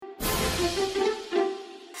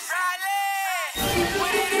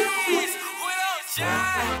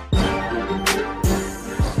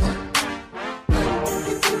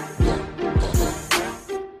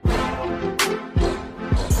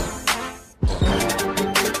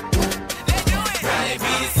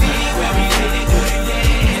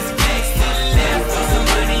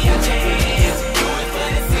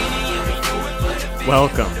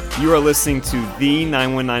Welcome. You are listening to the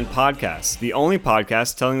 919 Podcast, the only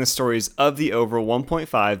podcast telling the stories of the over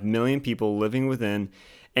 1.5 million people living within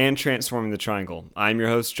and transforming the Triangle. I'm your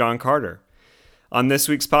host, John Carter. On this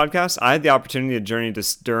week's podcast, I had the opportunity to journey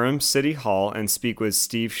to Durham City Hall and speak with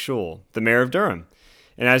Steve Schewel, the mayor of Durham.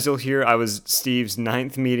 And as you'll hear, I was Steve's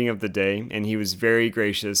 9th meeting of the day, and he was very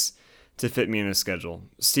gracious to fit me in his schedule.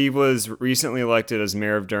 Steve was recently elected as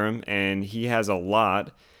mayor of Durham, and he has a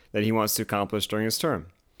lot that he wants to accomplish during his term.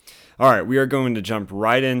 All right, we are going to jump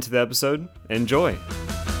right into the episode. Enjoy.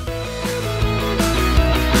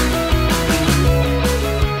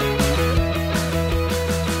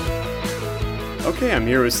 Okay, I'm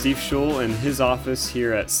here with Steve Schewel in his office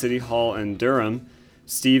here at City Hall in Durham.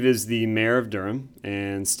 Steve is the mayor of Durham.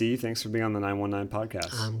 And Steve, thanks for being on the 919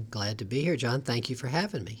 Podcast. I'm glad to be here, John. Thank you for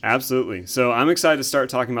having me. Absolutely. So I'm excited to start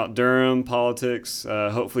talking about Durham, politics,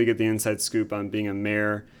 hopefully get the inside scoop on being a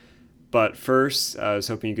mayor. But first, I was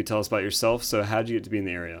hoping you could tell us about yourself. So how did you get to be in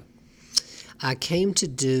the area? I came to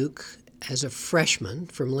Duke as a freshman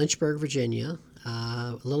from Lynchburg, Virginia,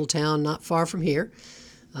 a little town not far from here,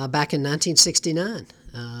 back in 1969.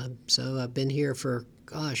 So I've been here for,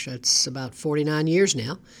 it's about 49 years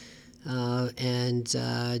now.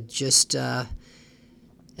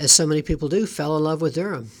 As so many people do, fell in love with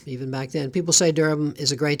Durham, even back then. People say Durham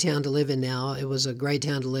is a great town to live in now. It was a great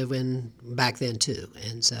town to live in back then, too.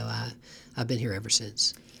 And so I've been here ever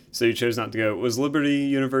since. So you chose not to go. Was Liberty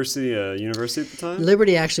University a university at the time?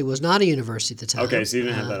 Liberty actually was not a university at the time. Okay, so you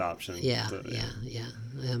didn't have that option. Yeah.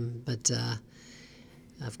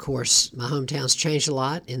 Of course, my hometown's changed a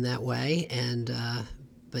lot in that way. It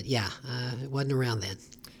wasn't around then.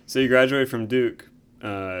 So you graduated from Duke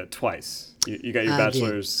twice. You got your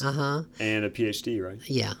bachelor's and a PhD, right?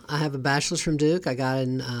 Yeah, I have a bachelor's from Duke. I got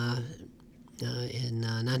in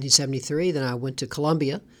 1973. Then I went to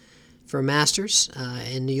Columbia for a master's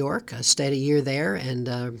in New York. I stayed a year there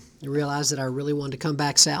and realized that I really wanted to come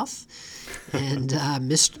back south, and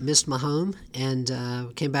missed my home, and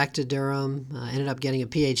came back to Durham. Ended up getting a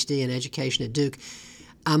PhD in education at Duke.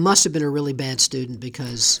 I must have been a really bad student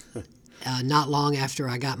because not long after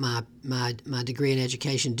I got my degree in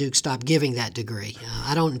education, Duke stopped giving that degree.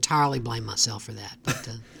 I don't entirely blame myself for that. But,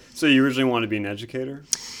 so you originally wanted to be an educator?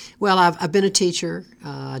 Well, I've been a teacher.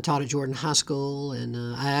 I taught at Jordan High School, and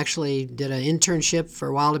I actually did an internship for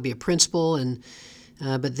a while to be a principal.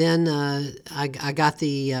 But then I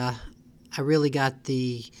really got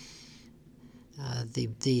the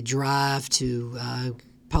drive to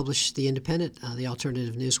published The Independent, the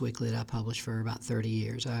alternative news weekly that I published for about 30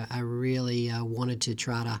 years. I really wanted to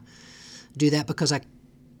try to do that because I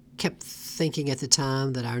kept thinking at the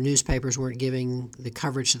time that our newspapers weren't giving the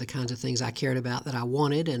coverage to the kinds of things I cared about that I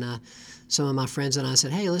wanted. And some of my friends and I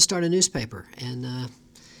said, hey, let's start a newspaper. And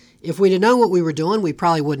if we'd have known what we were doing, we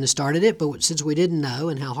probably wouldn't have started it. But since we didn't know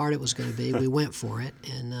and how hard it was going to be, we went for it.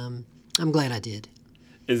 And I'm glad I did.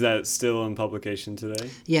 Is that still in publication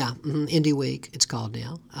today? Yeah, Indie Week, it's called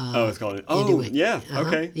now. It's called Indie Week. Yeah,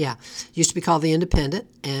 okay. Yeah, used to be called The Independent,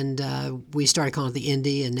 and we started calling it The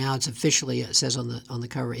Indie, and now it's officially, it says on the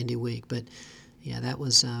cover, Indie Week. But yeah, that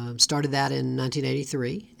was, started that in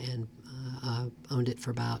 1983, and owned it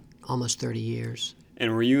for about almost 30 years.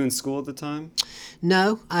 And were you in school at the time?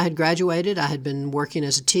 No, I had graduated. I had been working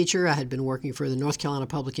as a teacher. I had been working for the North Carolina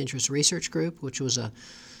Public Interest Research Group, which was a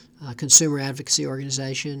consumer advocacy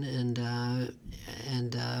organization, and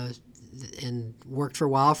worked for a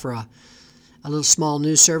while for a little small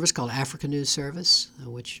news service called Africa News Service,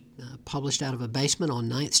 which published out of a basement on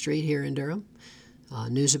 9th Street here in Durham.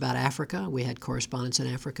 News about Africa. We had correspondents in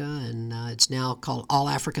Africa, and it's now called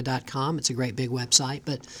allafrica.com. It's a great big website,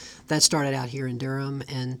 but that started out here in Durham,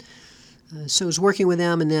 and so I was working with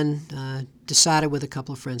them, and then decided with a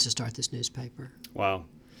couple of friends to start this newspaper. Wow.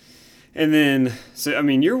 And then,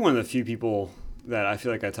 you're one of the few people that I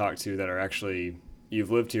feel like I talk to that are actually,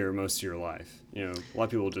 you've lived here most of your life. You know, a lot of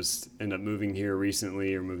people just end up moving here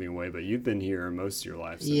recently or moving away, but you've been here most of your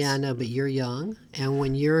life. Yeah, I know, but you're young. And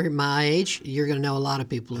when you're my age, you're going to know a lot of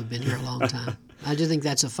people who've been here a long time. I do think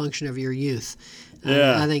that's a function of your youth.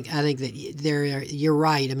 Yeah. I think that you're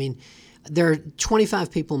right. I mean, there are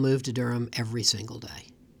 25 people move to Durham every single day.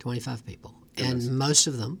 25 people. Goodness. And most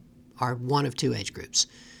of them are one of two age groups.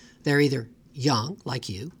 They're either young, like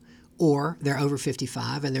you, or they're over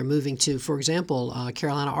 55 and they're moving to, for example,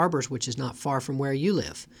 Carolina Arbors, which is not far from where you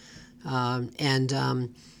live.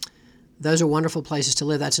 Those are wonderful places to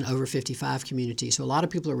live. That's an over 55 community. So a lot of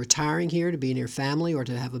people are retiring here to be near family or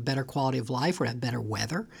to have a better quality of life or to have better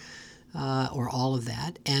weather or all of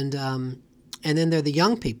that. And then there are the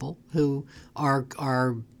young people who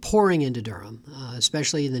are pouring into Durham,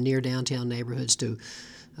 especially in the near downtown neighborhoods to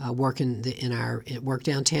work work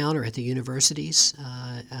downtown or at the universities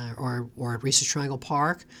or at Research Triangle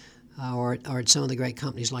Park or at some of the great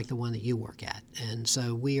companies like the one that you work at. And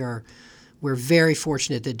so we're very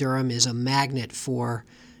fortunate that Durham is a magnet for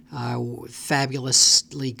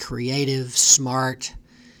fabulously creative, smart,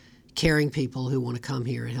 caring people who want to come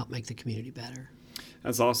here and help make the community better.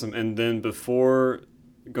 That's awesome. And then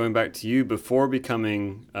going back to you, before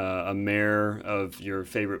becoming a mayor of your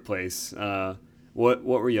favorite place, what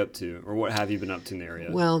were you up to, or what have you been up to in the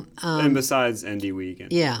area? Well, and besides ND Week.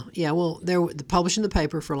 Yeah. Well, they're publishing the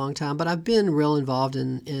paper for a long time, but I've been real involved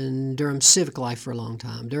in Durham's civic life for a long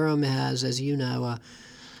time. Durham has, as you know,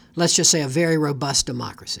 let's just say a very robust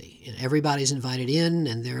democracy. And everybody's invited in,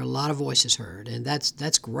 and there are a lot of voices heard, and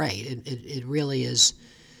that's great. It really is.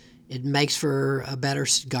 It makes for a better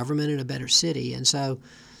government and a better city. And so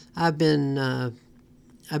I've been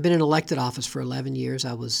in elected office for 11 years.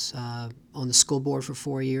 I was on the school board for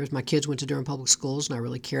 4 years. My kids went to Durham Public Schools, and I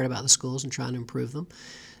really cared about the schools and trying to improve them.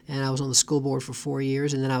 And I was on the school board for 4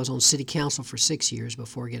 years, and then I was on city council for 6 years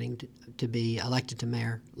before getting to be elected to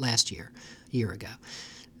mayor last year, a year ago.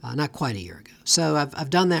 Not quite a year ago. So I've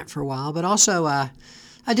done that for a while, but also I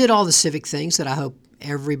did all the civic things that I hope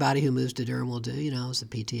everybody who moves to Durham will do. I was the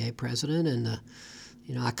PTA president, and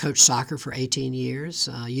I coached soccer for 18 years,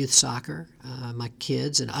 youth soccer, my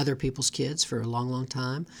kids and other people's kids for a long, long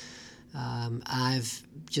time. I've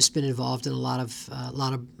just been involved in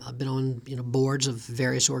I've been on boards of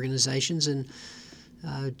various organizations, and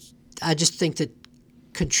I just think that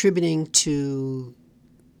contributing to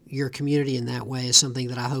your community in that way is something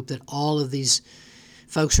that I hope that all of these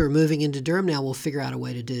folks who are moving into Durham now will figure out a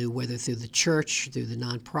way to do, whether through the church, through the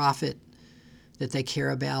nonprofit that they care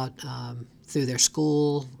about, through their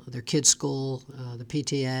school, their kids' school, the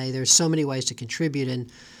PTA. There's so many ways to contribute,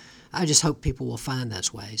 and I just hope people will find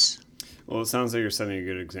those ways. Well, it sounds like you're setting a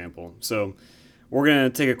good example. So we're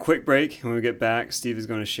going to take a quick break. When we get back, Steve is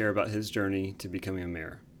going to share about his journey to becoming a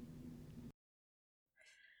mayor.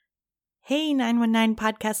 Hey, 919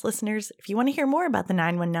 podcast listeners. If you want to hear more about the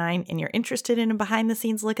 919 and you're interested in a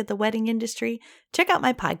behind-the-scenes look at the wedding industry, check out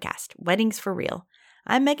my podcast, Weddings for Real.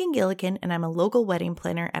 I'm Megan Gillikin, and I'm a local wedding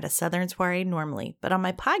planner at a Southern soiree normally, but on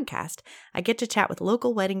my podcast, I get to chat with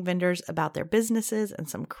local wedding vendors about their businesses and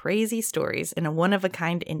some crazy stories in a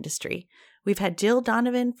one-of-a-kind industry. We've had Jill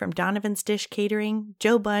Donovan from Donovan's Dish Catering,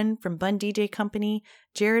 Joe Bunn from Bunn DJ Company,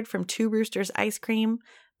 Jared from Two Roosters Ice Cream,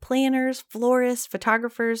 planners, florists,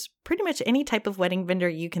 photographers, pretty much any type of wedding vendor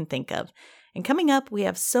you can think of. And coming up, we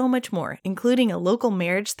have so much more, including a local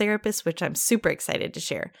marriage therapist, which I'm super excited to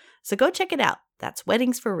share. So go check it out. That's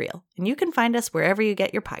Weddings for Real, and you can find us wherever you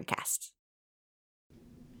get your podcasts.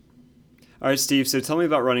 All right, Steve, so tell me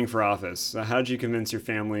about running for office. How did you convince your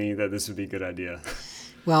family that this would be a good idea?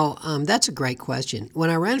 Well, that's a great question. When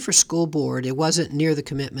I ran for school board, it wasn't near the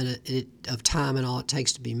commitment of time and all it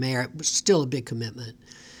takes to be mayor. It was still a big commitment.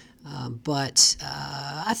 But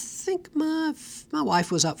I think my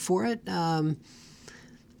wife was up for it,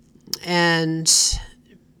 and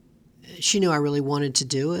she knew I really wanted to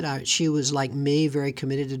do it. She was, like me, very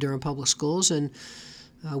committed to Durham Public Schools, and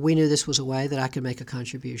we knew this was a way that I could make a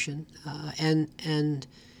contribution. And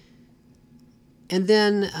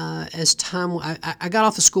then as time, I got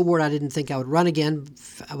off the school board. I didn't think I would run again.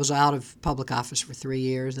 I was out of public office for 3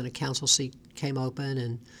 years, and a council seat came open,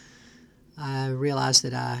 and I realized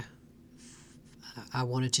that I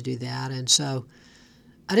wanted to do that. And so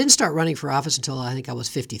I didn't start running for office until I think I was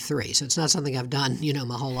 53. So it's not something I've done,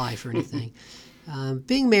 my whole life or anything.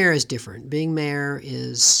 Being mayor is different. Being mayor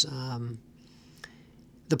is,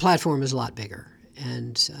 the platform is a lot bigger.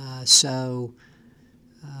 And so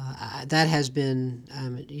that has been,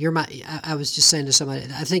 I was just saying to somebody,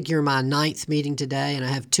 I think you're my 9th meeting today, and I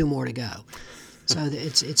have 2 more to go. So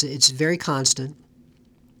it's very constant.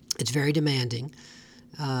 It's very demanding.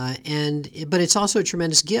 But it's also a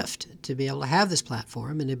tremendous gift to be able to have this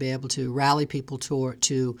platform and to be able to rally people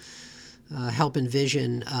to help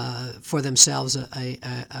envision for themselves a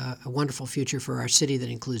wonderful future for our city that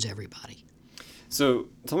includes everybody. So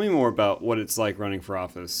tell me more about what it's like running for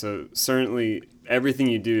office. So certainly everything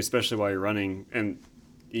you do, especially while you're running and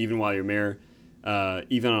even while you're mayor,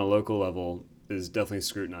 even on a local level, is definitely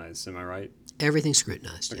scrutinized. Am I right? Everything's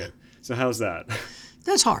scrutinized. Okay. Yeah. So how's that?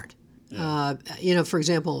 That's hard. For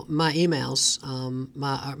example, my emails,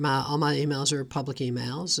 all my emails are public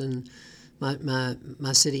emails, and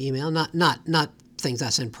my city email, not things I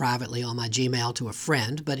send privately on my Gmail to a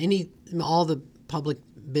friend, but all the public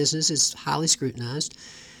business is highly scrutinized.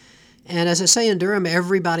 And as I say, in Durham,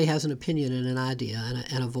 everybody has an opinion and an idea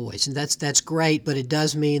and a voice, and that's great. But it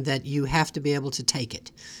does mean that you have to be able to take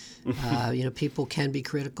it. People can be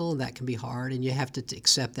critical, and that can be hard, and you have to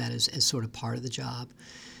accept that as sort of part of the job.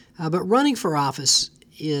 But running for office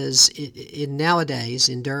nowadays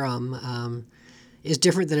in Durham is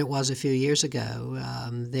different than it was a few years ago.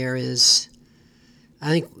 There is, I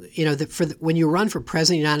think, when you run for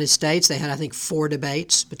president of the United States, they had, I think, 4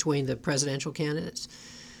 debates between the presidential candidates.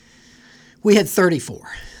 We had 34.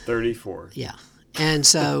 34. Yeah. And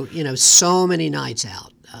so, so many nights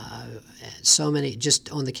out, so many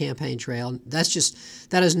just on the campaign trail.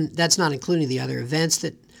 That's not including the other events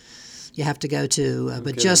that you have to go to,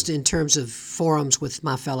 but just in terms of forums with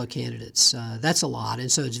my fellow candidates, that's a lot.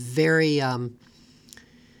 And so it's very,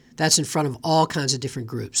 that's in front of all kinds of different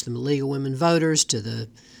groups, the League of Women Voters to the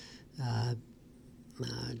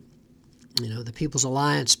People's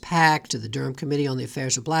Alliance PAC, to the Durham Committee on the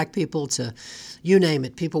Affairs of Black People, to you name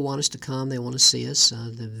it. People want us to come. They want to see us.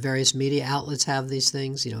 The various media outlets have these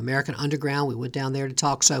things. American Underground, we went down there to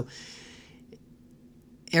talk. So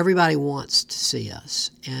everybody wants to see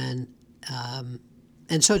us. And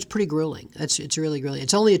so it's pretty grueling. It's really grueling.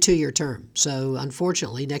 It's only a 2-year term. So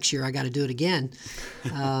unfortunately, next year I got to do it again.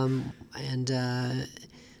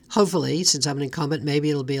 Hopefully, since I'm an incumbent, maybe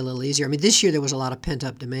it'll be a little easier. I mean, this year there was a lot of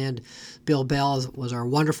pent-up demand. Bill Bell was our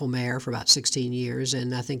wonderful mayor for about 16 years,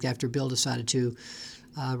 and I think after Bill decided to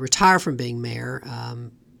retire from being mayor,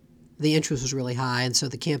 the interest was really high, and so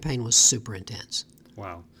the campaign was super intense.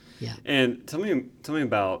 Wow. Yeah. And tell me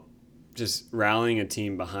about just rallying a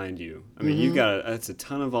team behind you. I mean, that's a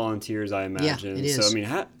ton of volunteers, I imagine. Yeah, it is. So, I mean,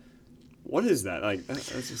 what is that? Like, that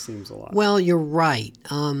just seems a lot. Well, you're right.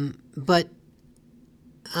 But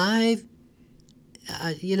that's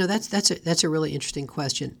a really interesting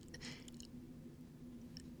question.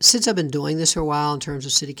 Since I've been doing this for a while in terms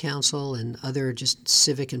of city council and other just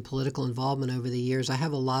civic and political involvement over the years, I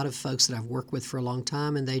have a lot of folks that I've worked with for a long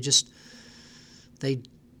time, and they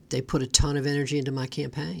put a ton of energy into my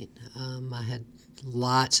campaign. I had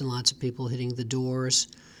lots and lots of people hitting the doors,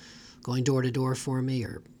 going door to door for me,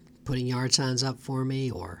 or putting yard signs up for me,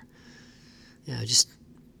 or just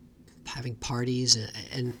having parties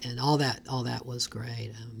and all that was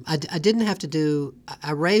great. I didn't have to do.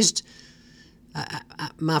 I raised. I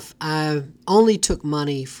only took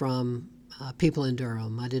money from people in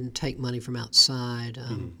Durham. I didn't take money from outside.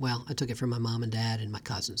 Well, I took it from my mom and dad and my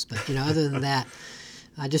cousins. But other than that,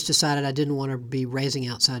 I just decided I didn't want to be raising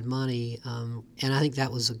outside money, and I think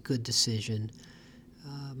that was a good decision.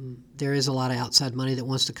 There is a lot of outside money that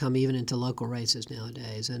wants to come even into local races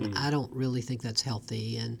nowadays, and I don't really think that's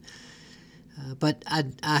healthy. And but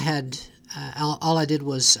all I did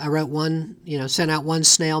was I wrote sent out one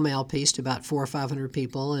snail mail piece to about 400 or 500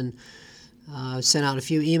 people, and sent out a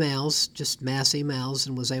few emails, just mass emails,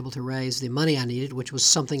 and was able to raise the money I needed, which was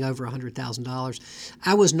something over $100,000.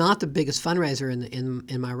 I was not the biggest fundraiser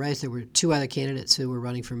in my race. There were 2 other candidates who were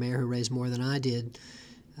running for mayor who raised more than I did,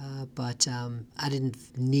 but I didn't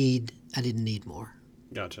need more.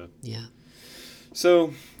 Gotcha. Yeah.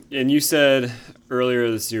 So, and you said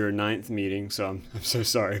earlier this is your 9th meeting, so I'm so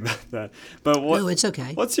sorry about that. But no, it's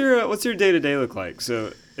okay. What's your day-to-day look like?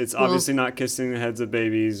 So it's obviously not kissing the heads of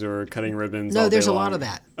babies or cutting ribbons. No, all there's day a long. lot of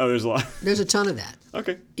that. Oh, there's a lot. There's a ton of that.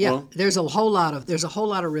 Okay. Yeah, well. there's a whole lot of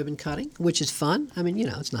ribbon cutting, which is fun. I mean,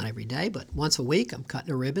 it's not every day, but once a week I'm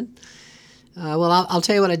cutting a ribbon. Well, I'll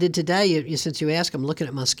tell you what I did today. Since you asked, I'm looking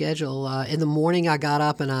at my schedule. In the morning, I got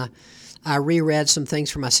up and I reread some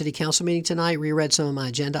things for my city council meeting tonight, reread some of my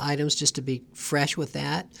agenda items just to be fresh with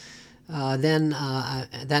that. Then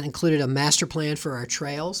that included a master plan for our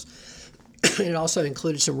trails. It also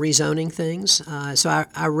included some rezoning things. So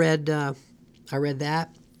I read that.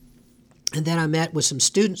 And then I met with some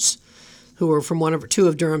students who were from 2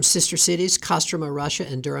 of Durham's sister cities, Kostroma, Russia,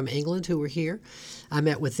 and Durham, England, who were here. I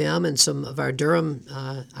met with them and some of our Durham,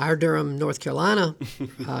 North Carolina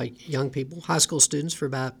young people, high school students, for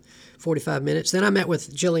about 45 minutes. Then I met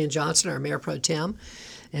with Jillian Johnson, our mayor pro tem,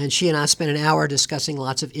 and she and I spent an hour discussing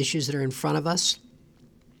lots of issues that are in front of us: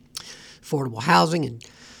 affordable housing and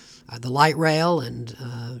the light rail, and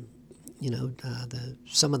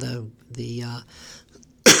some of the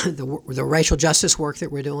racial justice work that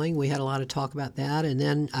we're doing. We had a lot of talk about that, and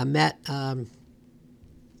then I met.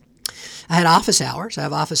 I had office hours. I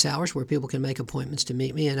have office hours where people can make appointments to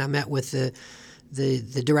meet me, and I met with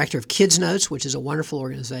the director of Kids Notes, which is a wonderful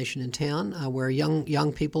organization in town where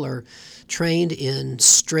young people are trained in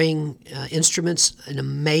string instruments.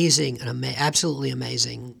 Absolutely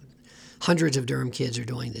amazing. Hundreds of Durham kids are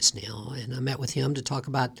doing this now, and I met with him to talk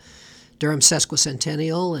about Durham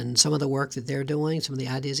Sesquicentennial and some of the work that they're doing, some of the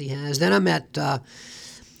ideas he has. Then I met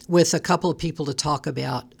with a couple of people to talk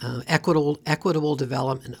about equitable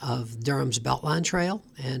development of Durham's Beltline Trail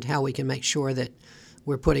and how we can make sure that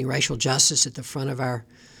we're putting racial justice at the front of our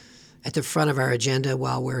agenda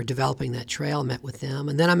while we're developing that trail. I met with them.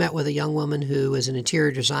 And then I met with a young woman who is an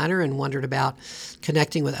interior designer and wondered about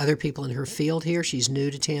connecting with other people in her field here. She's new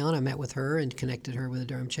to town. I met with her and connected her with the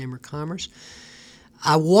Durham Chamber of Commerce.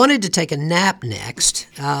 I wanted to take a nap next,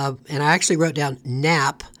 and I actually wrote down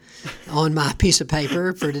nap on my piece of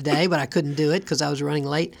paper for today, but I couldn't do it because I was running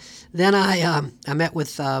late. Then I met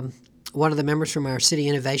with one of the members from our city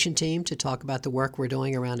innovation team to talk about the work we're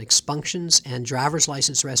doing around expunctions and driver's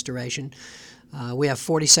license restoration. We have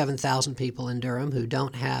 47,000 people in Durham who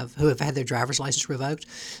have had their driver's license revoked.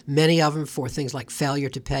 Many of them for things like failure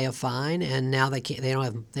to pay a fine, and now they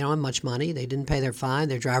don't have much money. They didn't pay their fine.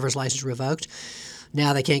 Their driver's license revoked.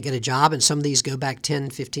 Now they can't get a job, and some of these go back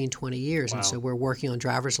 10, 15, 20 years. Wow. And so we're working on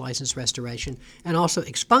driver's license restoration and also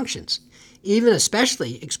expunctions,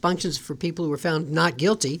 especially expunctions for people who were found not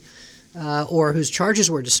guilty or whose charges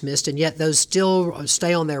were dismissed, and yet those still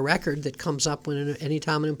stay on their record that comes up any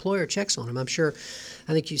time an employer checks on them. I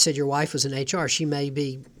think you said your wife was in HR. She may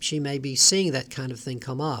be seeing that kind of thing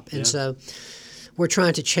come up. And so we're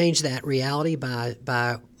trying to change that reality by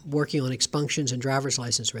working on expunctions and driver's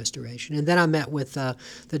license restoration. And then I met with the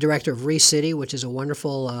director of ReCity, which is a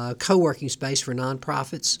wonderful co-working space for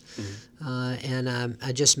nonprofits. Mm-hmm. And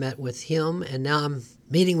I just met with him, and now I'm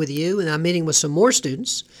meeting with you, and I'm meeting with some more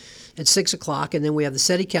students at 6 o'clock, and then we have the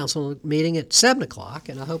city council meeting at 7 o'clock,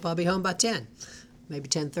 and I hope I'll be home by 10, maybe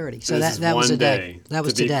 10:30. So that was a day. That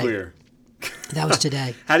was today. Clear. That was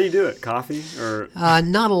today. How do you do it? Coffee or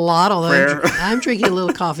not a lot, although prayer? I'm drinking a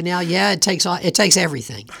little coffee now. Yeah, it takes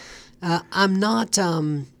everything. I'm not.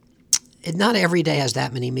 Not every day has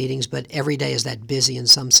that many meetings, but every day is that busy in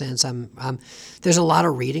some sense. There's a lot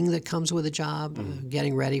of reading that comes with a job,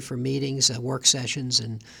 getting ready for meetings, work sessions,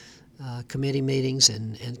 and committee meetings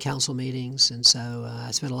and council meetings, and so I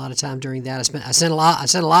spent a lot of time during that. I sent a lot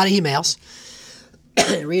of emails.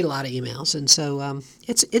 Read a lot of emails, and so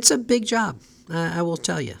it's a big job. I will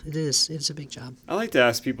tell you, it is. It's a big job. I like to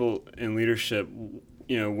ask people in leadership,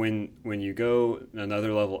 when you go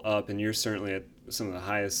another level up, and you're certainly at some of the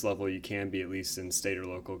highest level you can be, at least in state or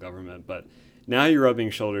local government, but now you're rubbing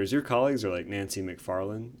shoulders. Your colleagues are like Nancy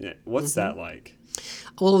McFarland. What's that like?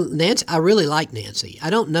 Well, Nancy, I really like Nancy. I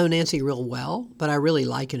don't know Nancy real well, but I really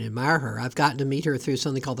like and admire her. I've gotten to meet her through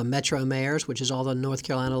something called the Metro Mayors, which is all the North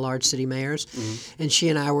Carolina large city mayors. Mm-hmm. And she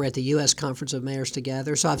and I were at the U.S. Conference of Mayors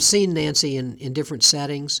together. So I've seen Nancy in different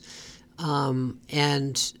settings.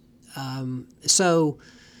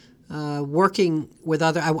 Working with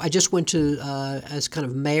I just went to as kind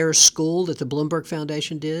of mayor's school that the Bloomberg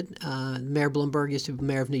Foundation did. Mayor Bloomberg used to be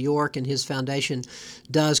mayor of New York, and his foundation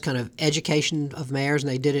does kind of education of mayors, and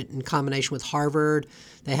they did it in combination with Harvard.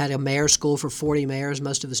 They had a mayor's school for 40 mayors,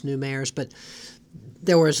 most of us new mayors, but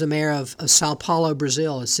there was the mayor of Sao Paulo,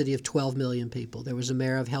 Brazil, a city of 12 million people. There was the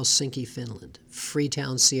mayor of Helsinki, Finland,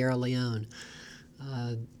 Freetown, Sierra Leone.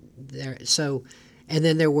 And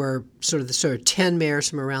then there were sort of 10 mayors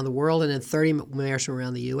from around the world, and then 30 mayors from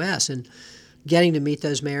around the U.S. And getting to meet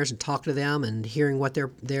those mayors and talk to them and hearing what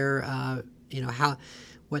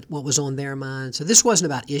what was on their mind. So this wasn't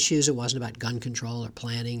about issues. It wasn't about gun control or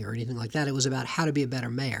planning or anything like that. It was about how to be a better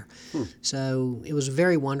mayor. So it was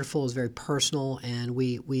very wonderful. It was very personal, and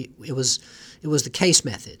it was the case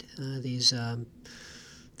method.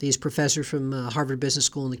 These professors from Harvard Business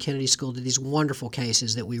School and the Kennedy School did these wonderful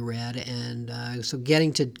cases that we read, and so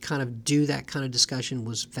getting to kind of do that kind of discussion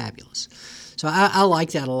was fabulous. So I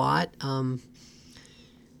like that a lot.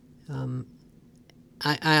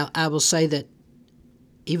 I will say that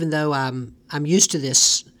even though I'm used to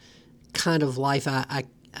this kind of life, I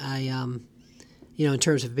in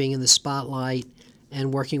terms of being in the spotlight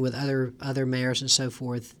and working with other mayors and so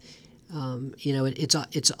forth,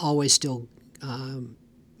 it's always still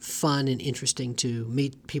fun and interesting to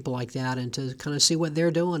meet people like that and to kind of see what they're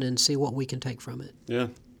doing and see what we can take from it. Yeah.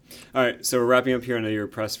 All right. So we're wrapping up here. I know you're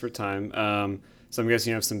pressed for time. So I'm guessing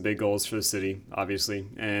you have some big goals for the city, obviously.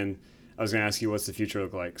 And I was going to ask you, what's the future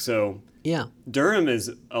look like? So yeah, Durham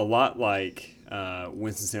is a lot like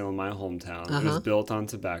Winston-Salem, my hometown. It was built on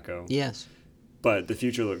tobacco. Yes. But the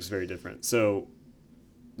future looks very different. So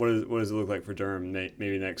what does it look like for Durham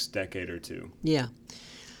maybe next decade or two? Yeah.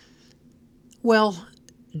 Well,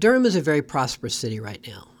 Durham is a very prosperous city right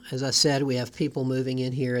now. As I said, we have people moving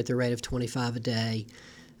in here at the rate of 25 a day.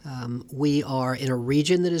 We are in a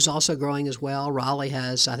region that is also growing as well. Raleigh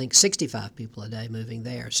has, I think, 65 people a day moving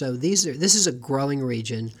there. So this is a growing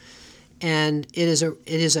region, and it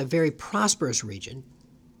is a very prosperous region.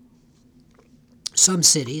 Some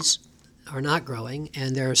cities are not growing,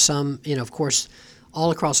 and there are some, of course,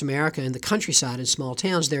 all across America in the countryside and small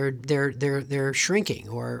towns, they're shrinking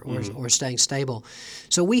or staying stable.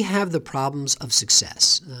 So we have the problems of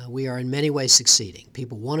success. We are in many ways succeeding.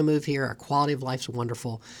 People want to move here. Our quality of life is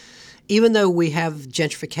wonderful. Even though we have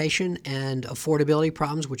gentrification and affordability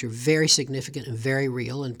problems, which are very significant and very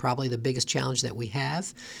real and probably the biggest challenge that we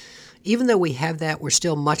have, even though we have that, we're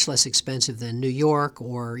still much less expensive than New York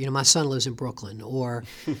or, my son lives in Brooklyn or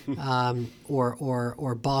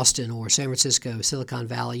Boston or San Francisco, Silicon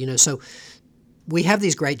Valley. So we have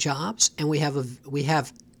these great jobs, and we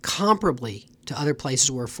have comparably to other places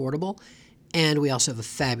we're affordable, and we also have a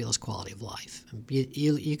fabulous quality of life.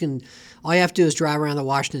 You can, all you have to do is drive around the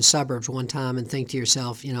Washington suburbs one time and think to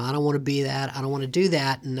yourself, I don't want to be that, I don't want to do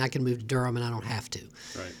that, and I can move to Durham and I don't have to.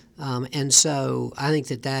 Right. And so I think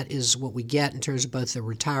that is what we get in terms of both the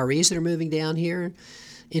retirees that are moving down here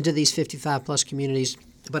into these 55-plus communities,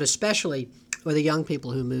 but especially for the young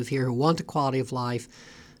people who move here who want the quality of life,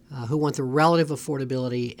 who want the relative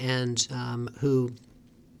affordability, and who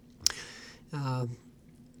are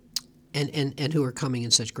coming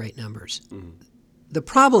in such great numbers. Mm-hmm. The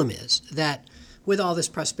problem is that with all this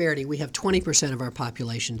prosperity, we have 20% of our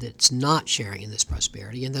population that's not sharing in this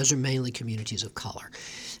prosperity, and those are mainly communities of color.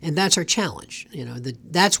 And that's our challenge.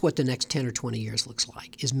 That's what the next 10 or 20 years looks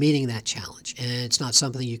like, is meeting that challenge. And it's not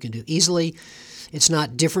something you can do easily. It's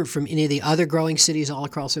not different from any of the other growing cities all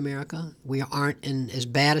across America. We aren't in as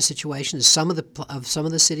bad a situation as some of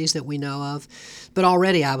the cities that we know of. But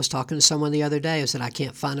already I was talking to someone the other day who said, I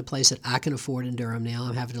can't find a place that I can afford in Durham now.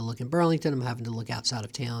 I'm having to look in Burlington. I'm having to look outside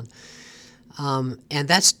of town. And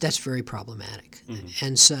that's very problematic. Mm-hmm.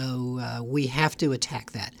 And so we have to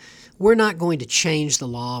attack that. We're not going to change the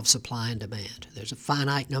law of supply and demand. There's a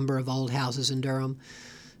finite number of old houses in Durham.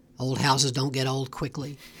 Old houses don't get old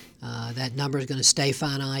quickly. That number is going to stay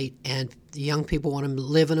finite, and the young people want to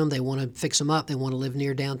live in them. They want to fix them up. They want to live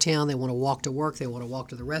near downtown. They want to walk to work. They want to walk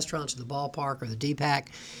to the restaurants, or the ballpark, or the DPAC.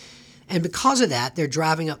 And because of that, they're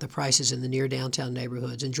driving up the prices in the near downtown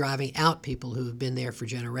neighborhoods and driving out people who have been there for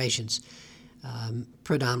generations,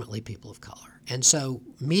 predominantly people of color. And so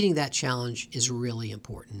meeting that challenge is really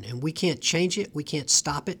important. And we can't change it, we can't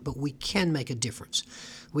stop it, but we can make a difference.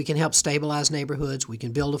 We can help stabilize neighborhoods, we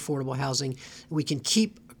can build affordable housing, we can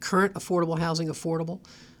keep current affordable housing affordable.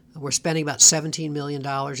 We're spending about $17 million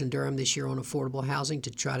in Durham this year on affordable housing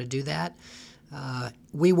to try to do that.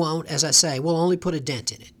 We won't, as I say, we'll only put a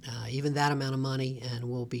dent in it, even that amount of money, and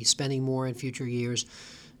we'll be spending more in future years.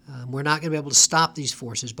 We're not going to be able to stop these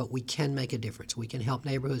forces, but we can make a difference. We can help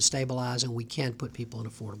neighborhoods stabilize, and we can put people in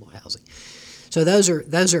affordable housing. So those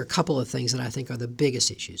are a couple of things that I think are the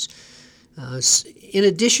biggest issues. In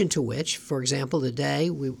addition to which, for example, today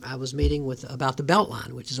I was meeting about the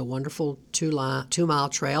Beltline, which is a wonderful 2-mile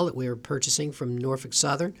trail that we are purchasing from Norfolk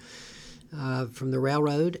Southern, from the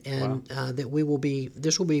railroad, and wow.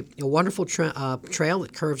 This will be a wonderful trail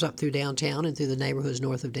that curves up through downtown and through the neighborhoods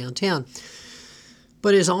north of downtown.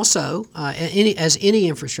 But is also, as any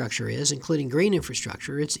infrastructure is, including green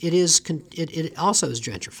infrastructure, it also is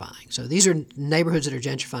gentrifying. So these are neighborhoods that are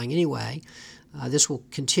gentrifying anyway. This will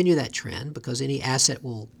continue that trend because any asset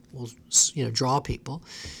will draw people.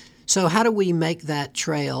 So how do we make that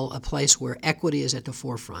trail a place where equity is at the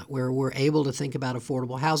forefront, where we're able to think about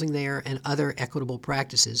affordable housing there and other equitable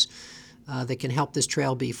practices that can help this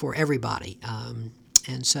trail be for everybody?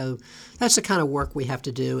 And so that's the kind of work we have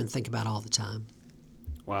to do and think about all the time.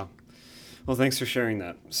 Wow. Well, thanks for sharing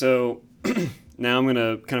that. So now I'm going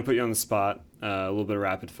to kind of put you on the spot, a little bit of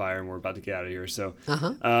rapid fire, and we're about to get out of here. So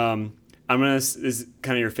I'm going to, this is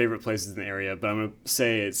kind of your favorite places in the area, but I'm going to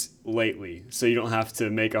say it's lately, so you don't have to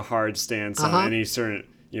make a hard stance on any certain,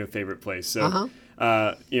 favorite place. So,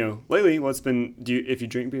 lately, if you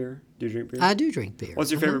drink beer, do you drink beer? I do drink beer.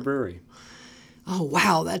 What's your favorite brewery? Oh,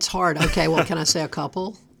 wow, that's hard. Okay, well, can I say a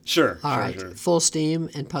couple? Sure. All right. Sure. Full Steam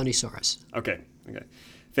and Ponysaurus. Okay.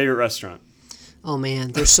 Favorite restaurant? Oh,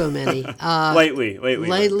 man, there's so many. Lately,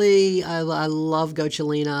 I love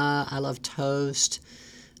Gocciolina. I love Toast.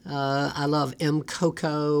 I love M.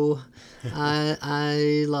 Coco. I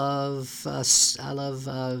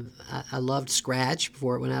loved Scratch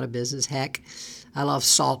before it went out of business. Heck, I love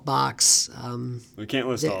Saltbox. We can't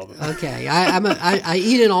list all of them. Okay, I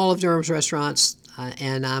eat in all of Durham's restaurants,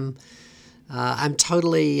 and I'm I'm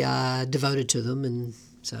totally devoted to them, and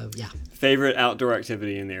so yeah. Favorite outdoor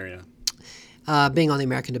activity in the area? Being on the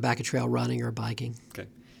American Tobacco Trail, running or biking. Okay.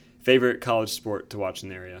 Favorite college sport to watch in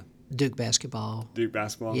the area? Duke basketball. Duke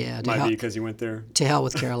basketball? Yeah. Might be because you went there. To hell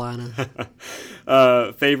with Carolina.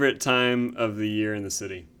 Favorite time of the year in the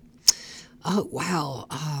city? Oh, wow.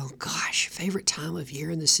 Oh, gosh. Favorite time of year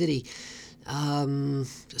in the city?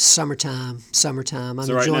 Summertime. I'm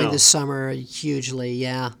So right enjoying now. this summer hugely.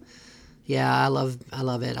 Yeah. Yeah, I love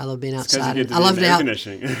it. I love being It's 'cause outside. you get to I be love in to air out.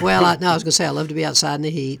 conditioning. Well, I was going to say I love to be outside in the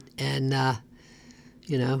heat, and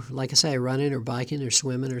like I say, running or biking or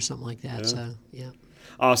swimming or something like that. Yeah. So yeah.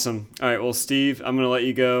 Awesome. All right. Well, Steve, I'm going to let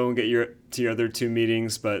you go and get to your other 2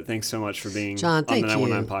 meetings, but thanks so much for being John, on the thank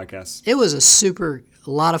 919 you. podcast. It was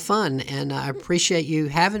a lot of fun, and I appreciate you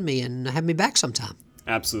having me and having me back sometime.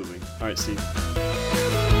 Absolutely. All right, Steve.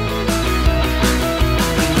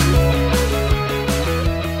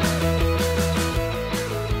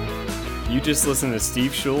 You just listened to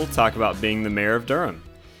Steve Schewel talk about being the mayor of Durham.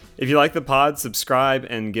 If you like the pod, subscribe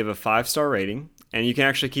and give a 5-star rating. And you can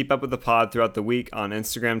actually keep up with the pod throughout the week on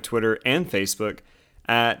Instagram, Twitter, and Facebook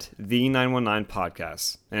at the 919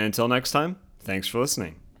 Podcast. And until next time, thanks for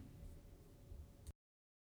listening.